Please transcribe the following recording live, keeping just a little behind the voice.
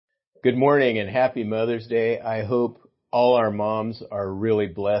Good morning and happy Mother's Day. I hope all our moms are really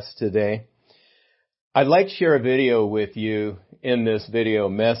blessed today. I'd like to share a video with you in this video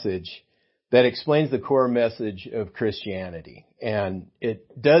message that explains the core message of Christianity. And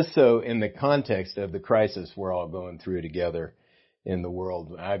it does so in the context of the crisis we're all going through together in the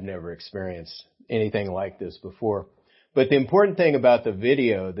world. I've never experienced anything like this before. But the important thing about the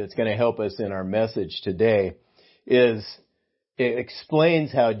video that's going to help us in our message today is it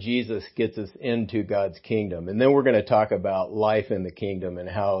explains how Jesus gets us into God's kingdom. And then we're going to talk about life in the kingdom and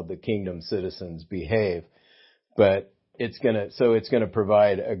how the kingdom citizens behave. But it's going to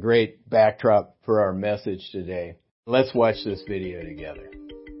provide a great backdrop for our message today. Let's watch this video together.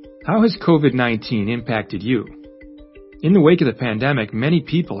 How has COVID-19 impacted you? In the wake of the pandemic, many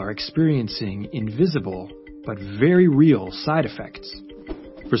people are experiencing invisible but very real side effects.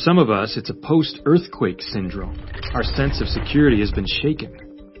 For some of us, it's a post-earthquake syndrome. Our sense of security has been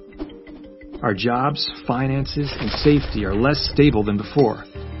shaken. Our jobs, finances, and safety are less stable than before.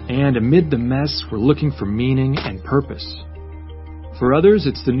 And amid the mess, we're looking for meaning and purpose. For others,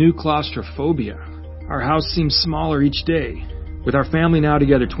 it's the new claustrophobia. Our house seems smaller each day. With our family now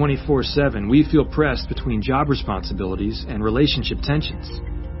together 24/7, we feel pressed between job responsibilities and relationship tensions.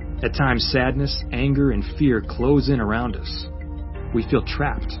 At times, sadness, anger, and fear close in around us. We feel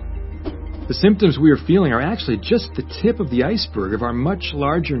trapped. The symptoms we are feeling are actually just the tip of the iceberg of our much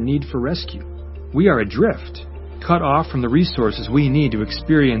larger need for rescue. We are adrift, cut off from the resources we need to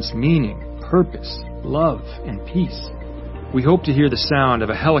experience meaning, purpose, love, and peace. We hope to hear the sound of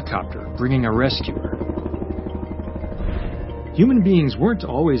a helicopter bringing a rescuer. Human beings weren't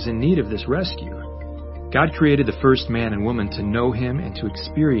always in need of this rescue. God created the first man and woman to know Him and to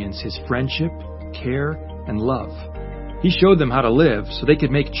experience His friendship, care, and love. He showed them how to live so they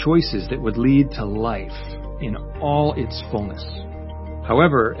could make choices that would lead to life in all its fullness.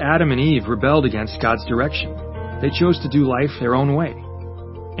 However, Adam and Eve rebelled against God's direction. They chose to do life their own way.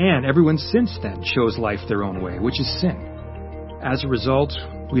 And everyone since then chose life their own way, which is sin. As a result,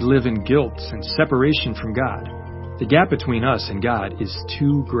 we live in guilt and separation from God. The gap between us and God is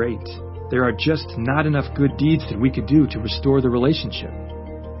too great. There are just not enough good deeds that we could do to restore the relationship.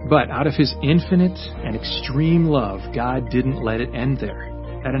 But out of His infinite and extreme love, God didn't let it end there.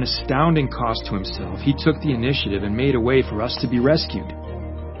 At an astounding cost to Himself, He took the initiative and made a way for us to be rescued.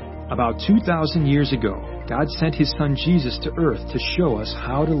 About 2,000 years ago, God sent His Son Jesus to earth to show us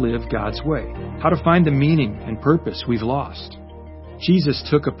how to live God's way, how to find the meaning and purpose we've lost. Jesus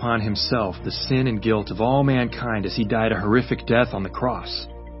took upon Himself the sin and guilt of all mankind as He died a horrific death on the cross.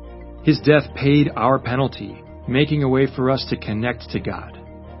 His death paid our penalty, making a way for us to connect to God.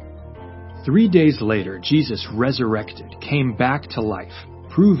 3 days later, Jesus resurrected, came back to life,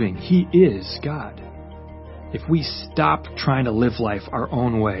 proving He is God. If we stop trying to live life our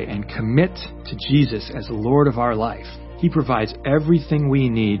own way and commit to Jesus as Lord of our life, He provides everything we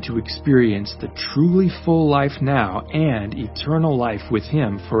need to experience the truly full life now and eternal life with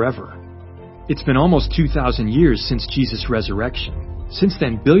Him forever. It's been almost 2,000 years since Jesus' resurrection. Since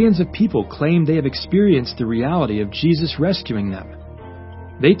then, billions of people claim they have experienced the reality of Jesus rescuing them.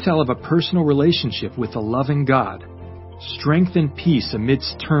 They tell of a personal relationship with a loving God, strength and peace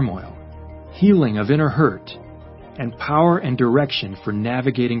amidst turmoil, healing of inner hurt, and power and direction for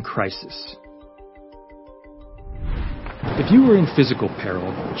navigating crisis. If you were in physical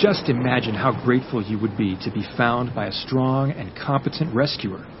peril, just imagine how grateful you would be to be found by a strong and competent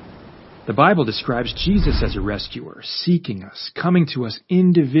rescuer. The Bible describes Jesus as a rescuer, seeking us, coming to us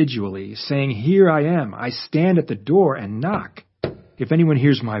individually, saying, "Here I am, I stand at the door and knock. If anyone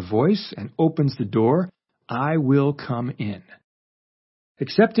hears my voice and opens the door, I will come in."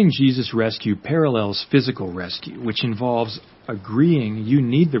 Accepting Jesus' rescue parallels physical rescue, which involves agreeing you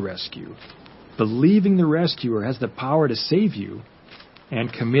need the rescue, believing the rescuer has the power to save you,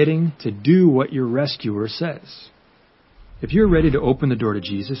 and committing to do what your rescuer says. If you're ready to open the door to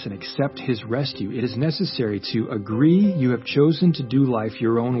Jesus and accept His rescue, it is necessary to agree you have chosen to do life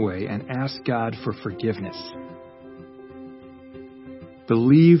your own way and ask God for forgiveness.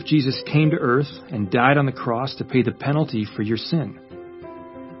 Believe Jesus came to earth and died on the cross to pay the penalty for your sin.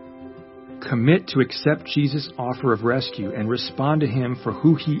 Commit to accept Jesus' offer of rescue and respond to Him for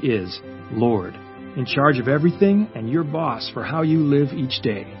who He is, Lord, in charge of everything and your boss for how you live each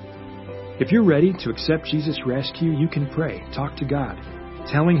day. If you're ready to accept Jesus' rescue, you can pray, talk to God,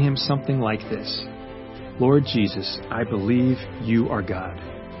 telling Him something like this: Lord Jesus, I believe you are God.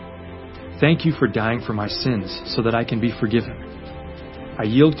 Thank you for dying for my sins so that I can be forgiven. I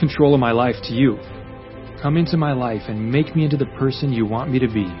yield control of my life to you. Come into my life and make me into the person you want me to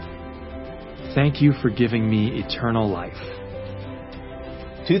be. Thank you for giving me eternal life.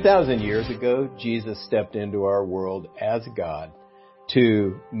 2,000 years ago, Jesus stepped into our world as God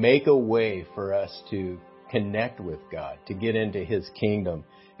to make a way for us to connect with God, to get into His kingdom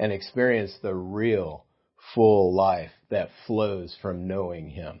and experience the real, full life that flows from knowing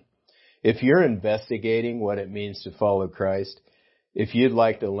Him. If you're investigating what it means to follow Christ, if you'd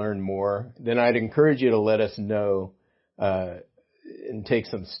like to learn more, then I'd encourage you to let us know and take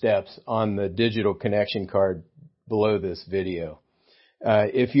some steps on the digital connection card below this video.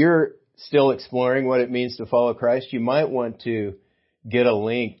 If you're still exploring what it means to follow Christ, you might want to get a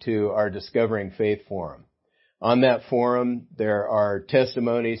link to our Discovering Faith forum. On that forum, there are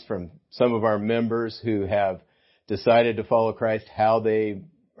testimonies from some of our members who have decided to follow Christ, how they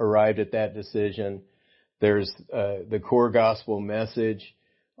arrived at that decision. There's the core gospel message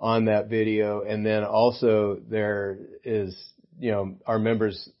on that video, and then also there is, our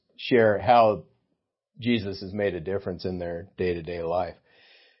members share how Jesus has made a difference in their day-to-day life.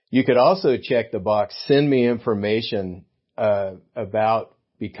 You could also check the box, send me information about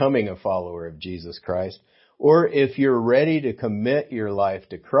becoming a follower of Jesus Christ. Or if you're ready to commit your life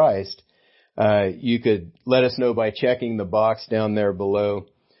to Christ, you could let us know by checking the box down there below,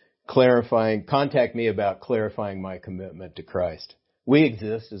 contact me about clarifying my commitment to Christ. We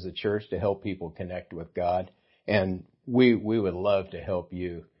exist as a church to help people connect with God, and we would love to help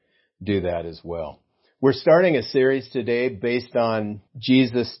you do that as well. We're starting a series today based on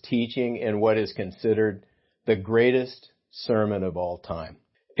Jesus' teaching in what is considered the greatest sermon of all time.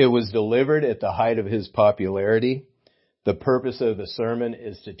 It was delivered at the height of His popularity. The purpose of the sermon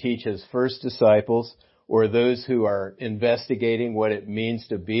is to teach His first disciples, or those who are investigating what it means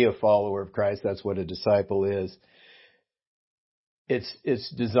to be a follower of Christ. That's what a disciple is. It's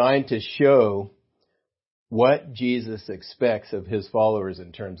designed to show what Jesus expects of His followers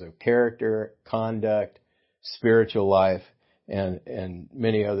in terms of character, conduct, spiritual life, and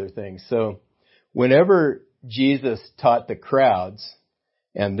many other things. So whenever Jesus taught the crowds,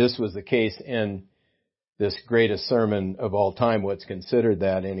 and this was the case in this greatest sermon of all time, what's considered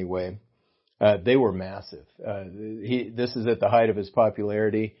that anyway, they were massive. This is at the height of His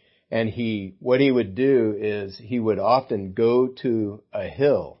popularity, and what he would do is he would often go to a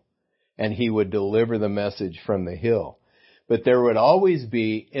hill and He would deliver the message from the hill. But there would always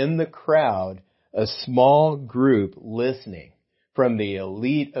be in the crowd a small group listening from the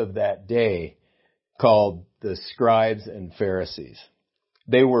elite of that day called the scribes and Pharisees.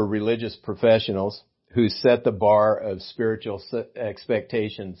 They were religious professionals who set the bar of spiritual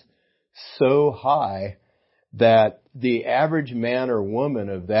expectations so high that the average man or woman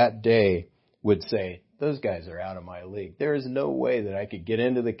of that day would say, those guys are out of my league. There is no way that I could get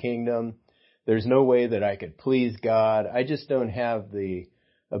into the kingdom. There's no way that I could please God. I just don't have the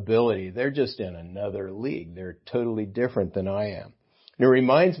ability. They're just in another league. They're totally different than I am. And it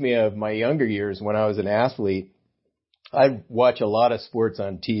reminds me of my younger years when I was an athlete. I'd watch a lot of sports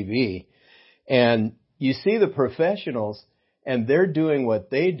on TV, and you see the professionals, and they're doing what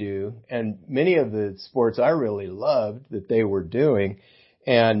they do, and many of the sports I really loved that they were doing,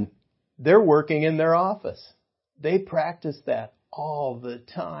 and they're working in their office. They practice that all the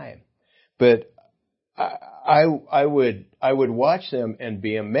time. But I would watch them and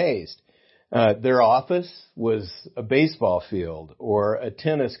be amazed. Their office was a baseball field or a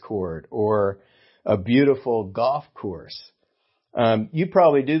tennis court or a beautiful golf course. You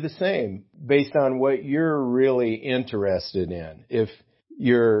probably do the same based on what you're really interested in. If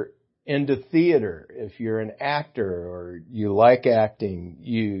you're into theater, if you're an actor or you like acting,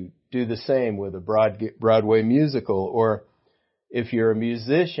 you do the same with a Broadway musical. Or if you're a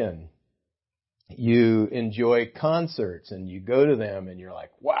musician, you enjoy concerts and you go to them and you're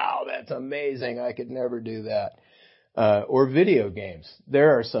like, wow, that's amazing. I could never do that. Or video games.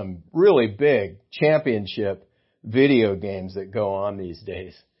 There are some really big championship video games that go on these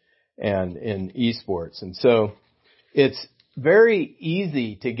days and in esports. And so it's very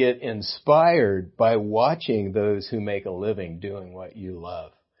easy to get inspired by watching those who make a living doing what you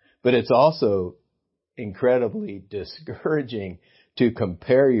love. But it's also incredibly discouraging to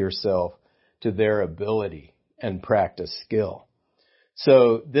compare yourself to their ability and practice skill.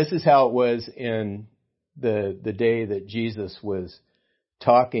 So this is how it was in the day that Jesus was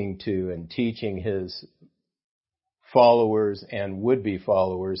talking to and teaching His followers and would-be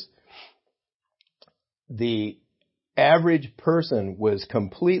followers. The average person was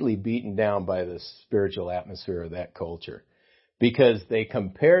completely beaten down by the spiritual atmosphere of that culture because they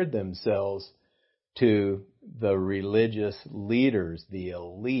compared themselves to the religious leaders, the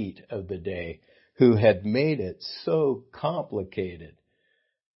elite of the day, who had made it so complicated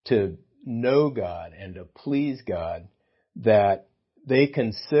to know God and to please God that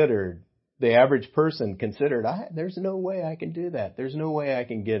the average person considered, there's no way I can do that. There's no way I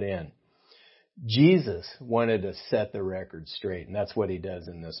can get in. Jesus wanted to set the record straight, and that's what he does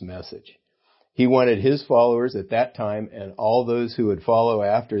in this message. He wanted his followers at that time and all those who would follow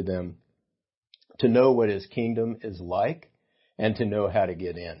after them to know what his kingdom is like and to know how to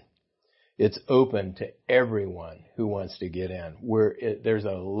get in. It's open to everyone who wants to get in. There's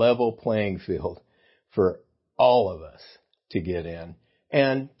a level playing field for all of us to get in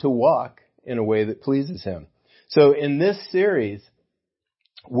and to walk in a way that pleases him. So in this series,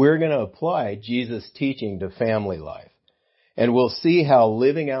 we're going to apply Jesus' teaching to family life. And we'll see how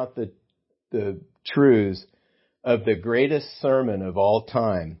living out the truths of the greatest sermon of all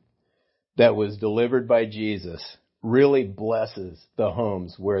time that was delivered by Jesus really blesses the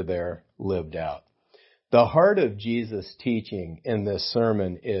homes where they're lived out. The heart of Jesus' teaching in this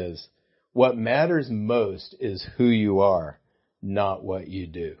sermon is what matters most is who you are, not what you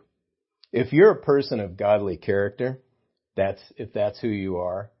do. If you're a person of godly character, if that's who you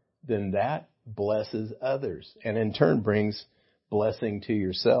are, then that blesses others and in turn brings blessing to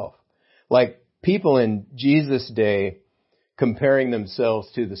yourself. Like people in Jesus' day comparing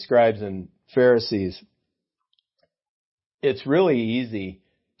themselves to the scribes and Pharisees, it's really easy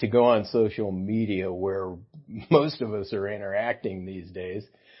to go on social media where most of us are interacting these days.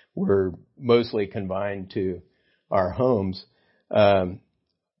 We're mostly confined to our homes.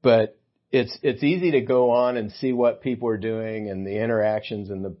 But it's easy to go on and see what people are doing and the interactions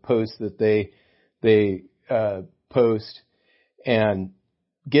and the posts that they post and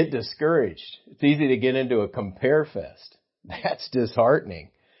get discouraged. It's easy to get into a compare fest. That's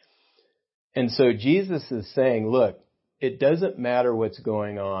disheartening. And so Jesus is saying, look, it doesn't matter what's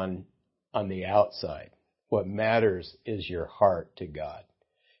going on the outside. What matters is your heart to God.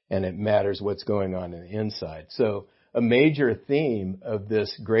 And it matters what's going on the inside. So a major theme of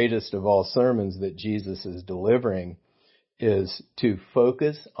this greatest of all sermons that Jesus is delivering is to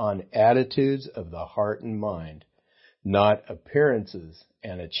focus on attitudes of the heart and mind, not appearances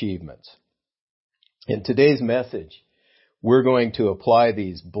and achievements. In today's message, we're going to apply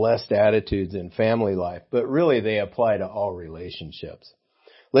these blessed attitudes in family life, but really they apply to all relationships.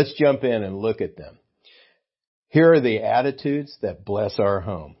 Let's jump in and look at them. Here are the attitudes that bless our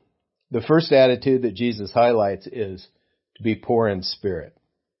home. The first attitude that Jesus highlights is to be poor in spirit.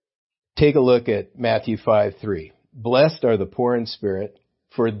 Take a look at Matthew 5:3. Blessed are the poor in spirit,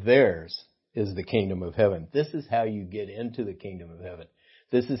 for theirs is the kingdom of heaven. This is how you get into the kingdom of heaven.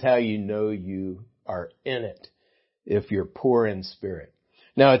 This is how you know you are in it if you're poor in spirit.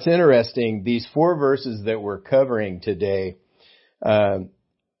 Now it's interesting, these 4 verses that we're covering today,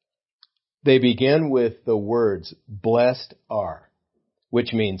 they begin with the words blessed are,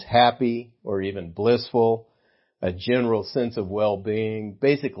 which means happy or even blissful, a general sense of well-being.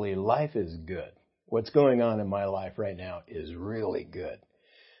 Basically, life is good. What's going on in my life right now is really good.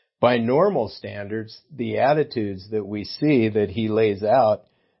 By normal standards, the attitudes that we see that he lays out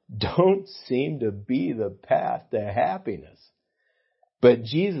don't seem to be the path to happiness. But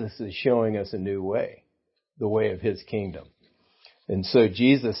Jesus is showing us a new way, the way of his kingdom. And so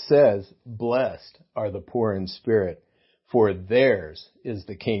Jesus says, blessed are the poor in spirit, for theirs is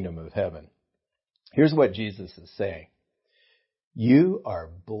the kingdom of heaven. Here's what Jesus is saying. You are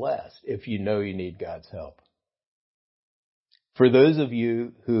blessed if you know you need God's help. For those of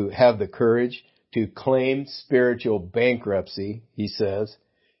you who have the courage to claim spiritual bankruptcy, he says,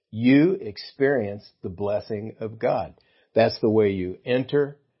 you experience the blessing of God. That's the way you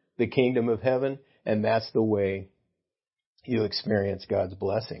enter the kingdom of heaven, and that's the way you experience God's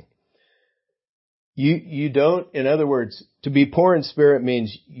blessing. You don't, in other words, to be poor in spirit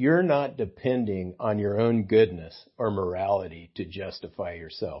means you're not depending on your own goodness or morality to justify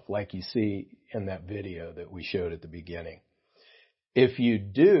yourself, like you see in that video that we showed at the beginning. If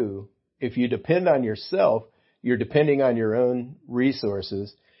you depend on yourself, you're depending on your own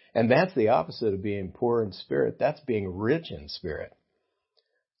resources, and that's the opposite of being poor in spirit. That's being rich in spirit.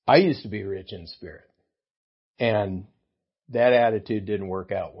 I used to be rich in spirit, and that attitude didn't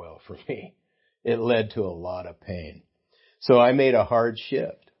work out well for me. It led to a lot of pain. So I made a hard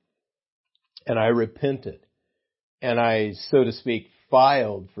shift, and I repented, and I, so to speak,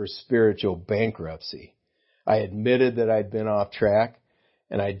 filed for spiritual bankruptcy. I admitted that I'd been off track,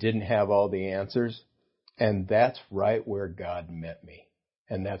 and I didn't have all the answers, and that's right where God met me,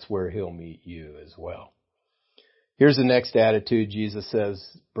 and that's where he'll meet you as well. Here's the next attitude Jesus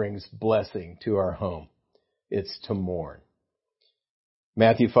says brings blessing to our home. It's to mourn.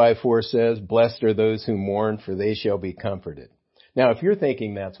 Matthew 5:4 says, blessed are those who mourn, for they shall be comforted. Now, if you're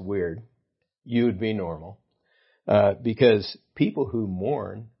thinking that's weird, you would be normal. Because people who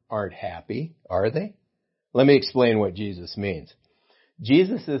mourn aren't happy, are they? Let me explain what Jesus means.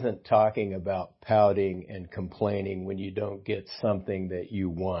 Jesus isn't talking about pouting and complaining when you don't get something that you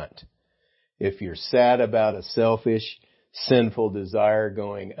want. If you're sad about a selfish, sinful desire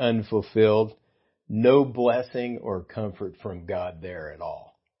going unfulfilled, no blessing or comfort from God there at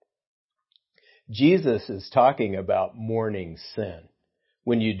all. Jesus is talking about mourning sin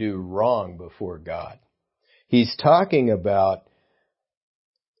when you do wrong before God. He's talking about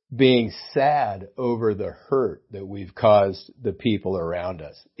being sad over the hurt that we've caused the people around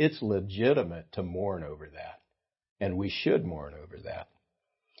us. It's legitimate to mourn over that, and we should mourn over that.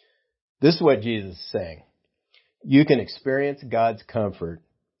 This is what Jesus is saying. You can experience God's comfort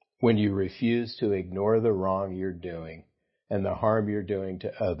when you refuse to ignore the wrong you're doing and the harm you're doing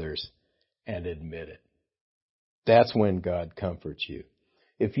to others and admit it. That's when God comforts you.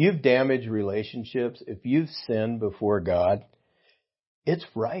 If you've damaged relationships, if you've sinned before God, it's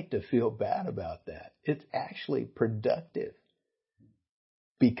right to feel bad about that. It's actually productive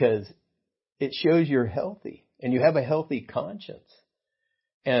because it shows you're healthy and you have a healthy conscience.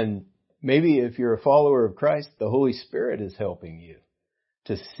 And maybe if you're a follower of Christ, the Holy Spirit is helping you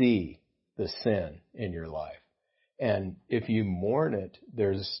to see the sin in your life. And if you mourn it,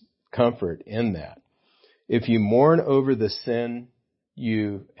 there's comfort in that. If you mourn over the sin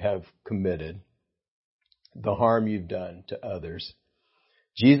you have committed, the harm you've done to others,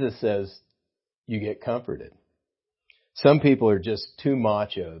 Jesus says you get comforted. Some people are just too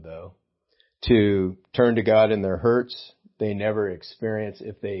macho, though, to turn to God in their hurts. They never experience,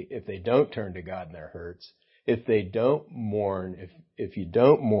 if they don't turn to God in their hurts, if they don't mourn, if you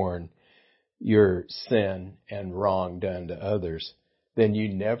don't mourn your sin and wrong done to others, then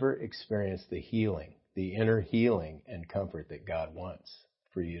you never experience the healing, the inner healing and comfort that God wants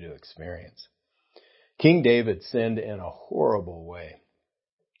for you to experience. King David sinned in a horrible way.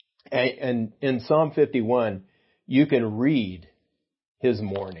 And in Psalm 51, you can read his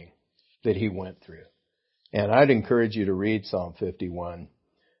mourning that he went through. And I'd encourage you to read Psalm 51,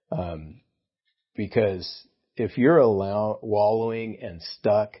 because if you're wallowing and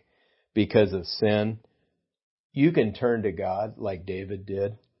stuck because of sin, you can turn to God like David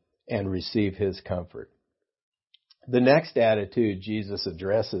did and receive his comfort. The next attitude Jesus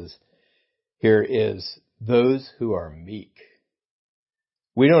addresses here is those who are meek.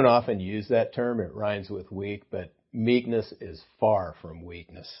 We don't often use that term. It rhymes with weak, but meekness is far from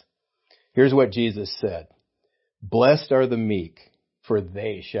weakness. Here's what Jesus said. Blessed are the meek, for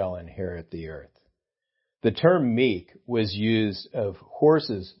they shall inherit the earth. The term meek was used of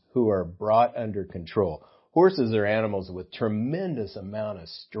horses who are brought under control. Horses are animals with tremendous amount of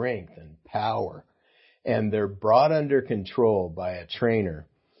strength and power, and they're brought under control by a trainer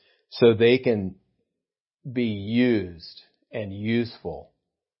so they can be used and useful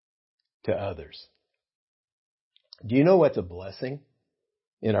to others. Do you know what's a blessing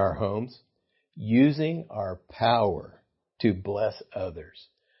in our homes? Using our power to bless others.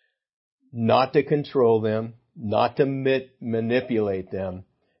 Not to control them, not to manipulate them,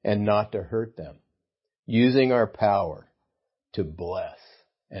 and not to hurt them. Using our power to bless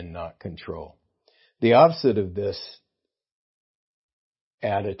and not control. The opposite of this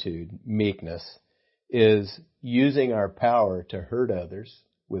attitude, meekness, is using our power to hurt others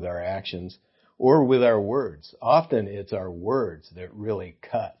with our actions or with our words. Often it's our words that really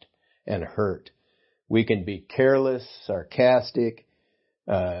cut and hurt. We can be careless, sarcastic,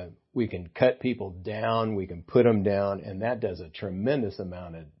 we can cut people down, we can put them down, and that does a tremendous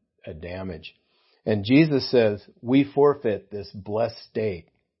amount of damage. And Jesus says we forfeit this blessed state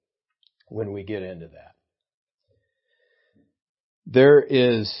when we get into that. There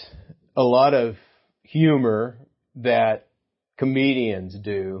is a lot of humor that comedians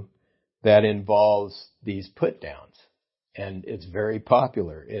do that involves these put downs. And it's very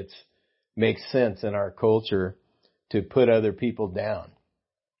popular. It makes sense in our culture to put other people down.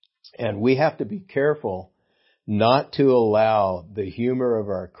 And we have to be careful not to allow the humor of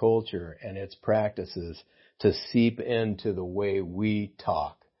our culture and its practices to seep into the way we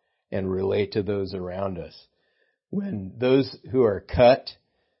talk and relate to those around us. When those who are cut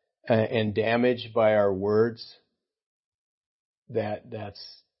and damaged by our words,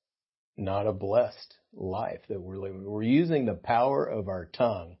 that's not a blessed life that we're living. We're using the power of our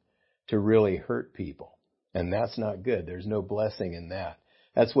tongue to really hurt people. And that's not good. There's no blessing in that.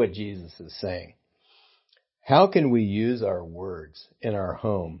 That's what Jesus is saying. How can we use our words in our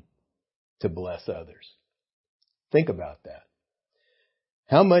home to bless others? Think about that.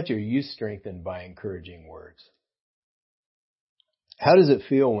 How much are you strengthened by encouraging words? How does it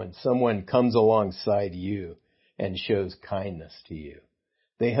feel when someone comes alongside you and shows kindness to you.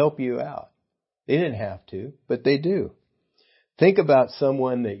 They help you out. They didn't have to, but they do. Think about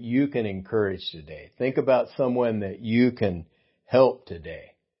someone that you can encourage today. Think about someone that you can help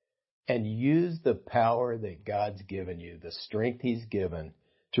today. And use the power that God's given you, the strength He's given,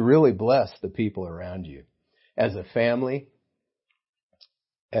 to really bless the people around you. As a family,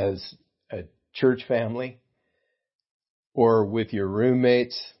 as a church family, or with your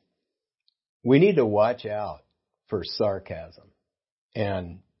roommates, we need to watch out for sarcasm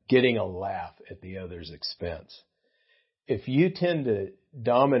and getting a laugh at the other's expense. If you tend to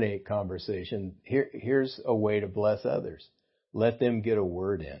dominate conversation, here's a way to bless others. Let them get a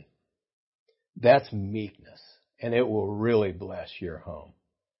word in. That's meekness, and it will really bless your home.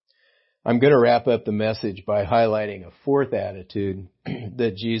 I'm going to wrap up the message by highlighting a fourth attitude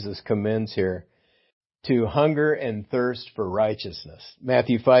that Jesus commends here: to hunger and thirst for righteousness.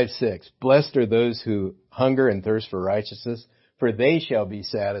 Matthew 5:6. Blessed are those who hunger and thirst for righteousness, for they shall be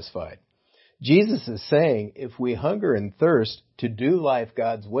satisfied. Jesus is saying if we hunger and thirst to do life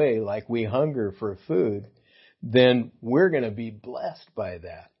God's way, like we hunger for food, then we're going to be blessed by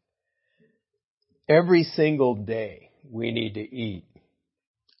that. Every single day we need to eat.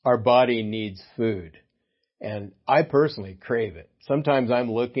 Our body needs food. And I personally crave it. Sometimes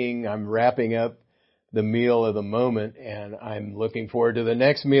I'm wrapping up the meal of the moment and I'm looking forward to the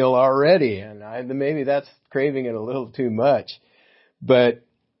next meal already. And maybe that's craving it a little too much. But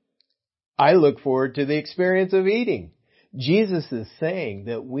I look forward to the experience of eating. Jesus is saying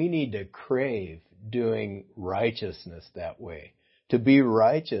that we need to crave doing righteousness that way. To be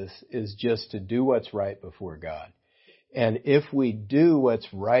righteous is just to do what's right before God. And if we do what's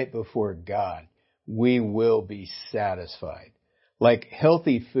right before God, we will be satisfied. Like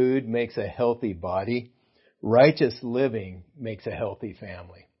healthy food makes a healthy body, righteous living makes a healthy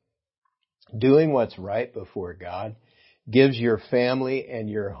family. Doing what's right before God gives your family and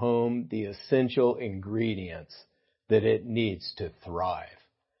your home the essential ingredients that it needs to thrive,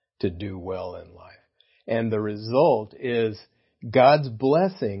 to do well in life. And the result is God's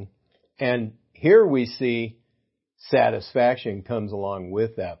blessing. And here we see satisfaction comes along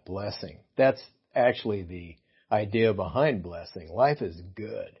with that blessing. That's actually the idea behind blessing. Life is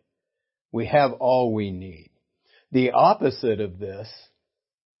good. We have all we need. The opposite of this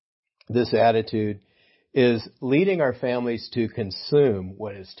attitude, is leading our families to consume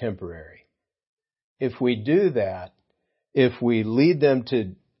what is temporary. If we do that, if we lead them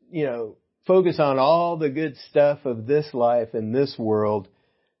to, focus on all the good stuff of this life and this world,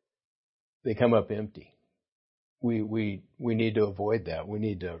 they come up empty. We need to avoid that. We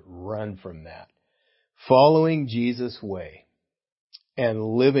need to run from that. Following Jesus' way and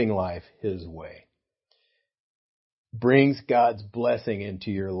living life His way brings God's blessing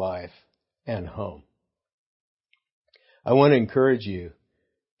into your life and home. I want to encourage you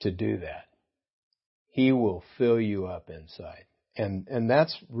to do that. He will fill you up inside. And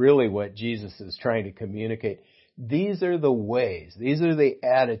that's really what Jesus is trying to communicate. These are the ways, these are the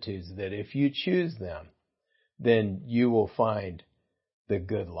attitudes that if you choose them, then you will find the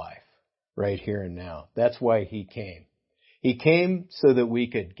good life right here and now. That's why He came. He came so that we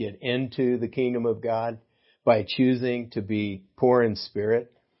could get into the kingdom of God by choosing to be poor in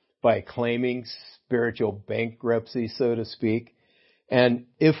spirit, by claiming spiritual bankruptcy, so to speak. And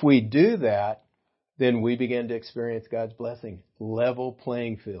if we do that, then we begin to experience God's blessing. Level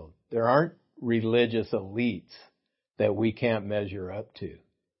playing field. There aren't religious elites that we can't measure up to.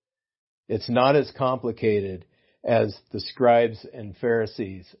 It's not as complicated as the scribes and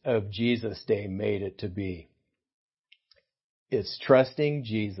Pharisees of Jesus' day made it to be. It's trusting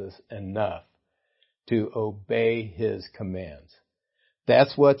Jesus enough to obey His commands.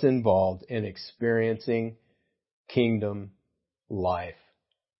 That's what's involved in experiencing kingdom life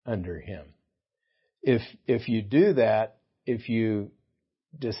under Him. If you do that, if you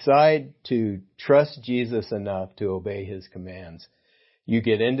decide to trust Jesus enough to obey His commands, you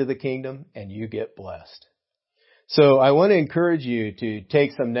get into the kingdom and you get blessed. So I want to encourage you to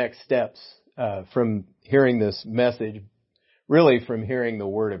take some next steps from hearing this message, really from hearing the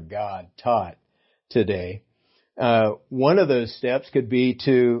Word of God taught today. One of those steps could be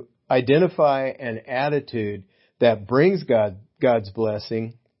to identify an attitude that brings God's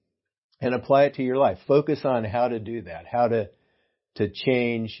blessing and apply it to your life. Focus on how to do that, how to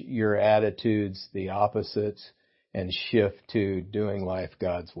change your attitudes, the opposites, and shift to doing life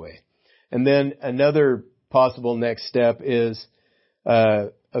God's way. And then another possible next step is a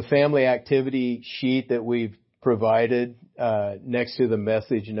family activity sheet that we've provided next to the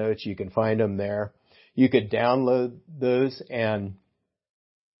message notes. You can find them there. You could download those and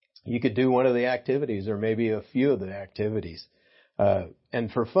you could do one of the activities or maybe a few of the activities.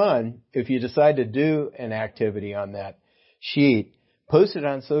 And for fun, if you decide to do an activity on that sheet, post it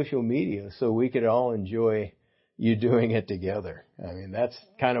on social media so we could all enjoy you doing it together. I mean, that's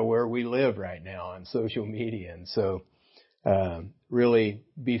kind of where we live right now, on social media. And so really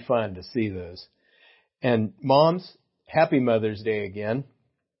be fun to see those. And moms, happy Mother's Day again.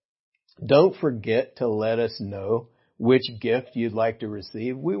 Don't forget to let us know which gift you'd like to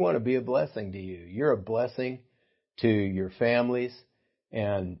receive. We want to be a blessing to you. You're a blessing to your families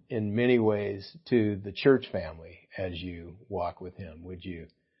and in many ways to the church family as you walk with Him. Would you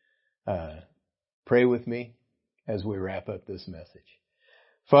pray with me as we wrap up this message?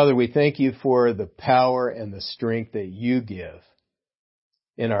 Father, we thank you for the power and the strength that you give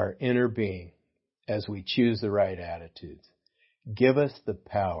in our inner being as we choose the right attitudes. Give us the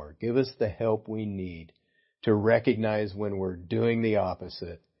power, give us the help we need to recognize when we're doing the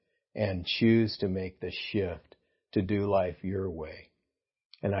opposite and choose to make the shift to do life your way.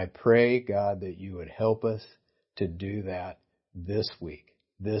 And I pray, God, that you would help us to do that this week,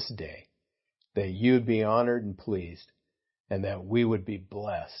 this day, that you would be honored and pleased, and that we would be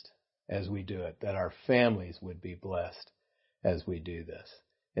blessed as we do it, that our families would be blessed as we do this.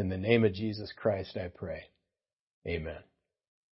 In the name of Jesus Christ, I pray. Amen.